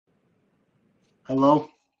Hello?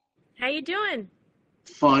 How you doing?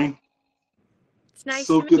 Fine. It's nice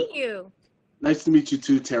So to good. meet you. Nice to meet you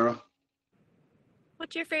too, Tara.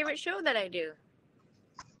 What's your favorite show that I do?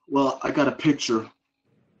 Well, I got a picture.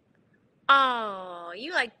 Oh,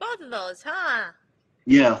 you like both of those, huh?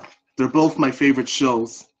 Yeah, they're both my favorite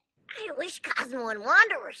shows. I wish Cosmo and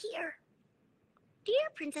Wanda were here. Dear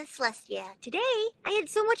Princess Celestia, today I had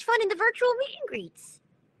so much fun in the virtual meet and greets.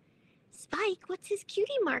 Spike, what's his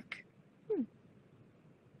cutie mark?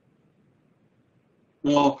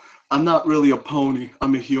 Well, I'm not really a pony.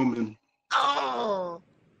 I'm a human. Oh,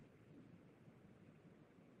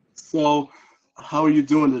 So, how are you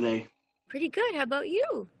doing today? Pretty good. How about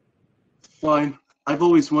you? Fine. I've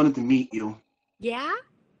always wanted to meet you. Yeah?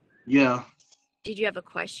 Yeah, Did you have a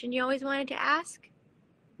question you always wanted to ask?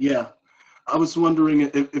 yeah. I was wondering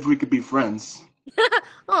if we could be friends.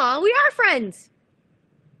 Aw, we are friends.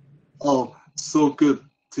 Oh, so good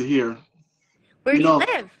to hear. Where You do you know,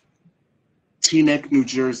 live? Teaneck, New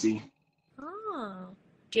Jersey. Oh.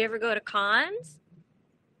 Do you ever go to cons?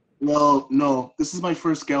 Well, no, this is my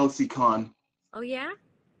first GalaxyCon. Oh, yeah?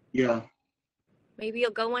 Yeah, Maybe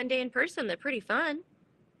you'll go one day in person. They're pretty fun.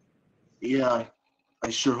 yeah, I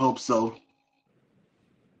sure hope so.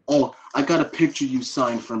 Oh, I got a picture you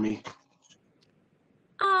signed for me.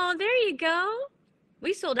 Oh, there you go.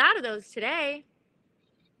 We sold out of those today.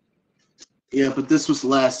 Yeah, but this was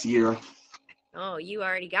last year. Oh, you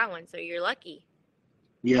already got one, so you're lucky.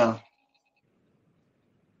 Yeah.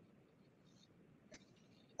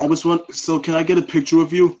 So can I get a picture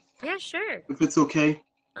of you, Yeah, sure. if it's okay?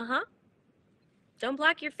 Uh-huh. Don't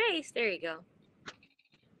block your face. There you go.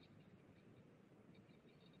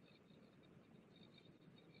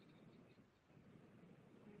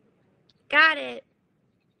 Got it.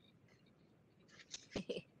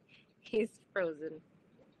 He's frozen.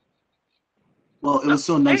 Well, it Oh, was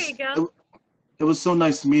so there nice. you go. It was so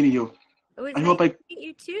nice meeting you. It was I nice hope to I meet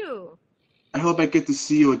you too. I hope I get to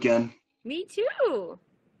see you again. Me too.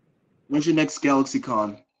 When's your next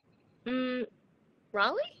GalaxyCon?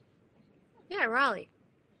 Raleigh? Yeah, Raleigh.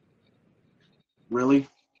 Really?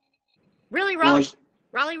 Really, Well, Raleigh.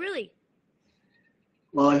 Raleigh, really.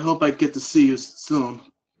 I hope I get to see you soon.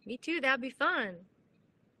 Me too. That'd be fun.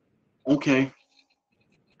 Okay.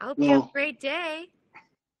 I hope you have a Well, great day.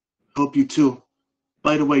 hope you too.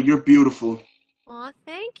 By the way, you're beautiful. Aw,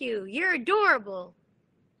 thank you. You're adorable.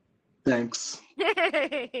 Thanks.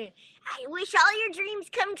 I wish all your dreams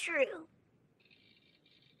come true.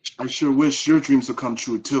 I sure wish your dreams would come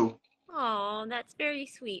true too. Oh, that's very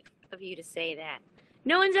sweet of you to say that.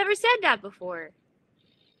 No one's ever said that before.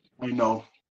 I know.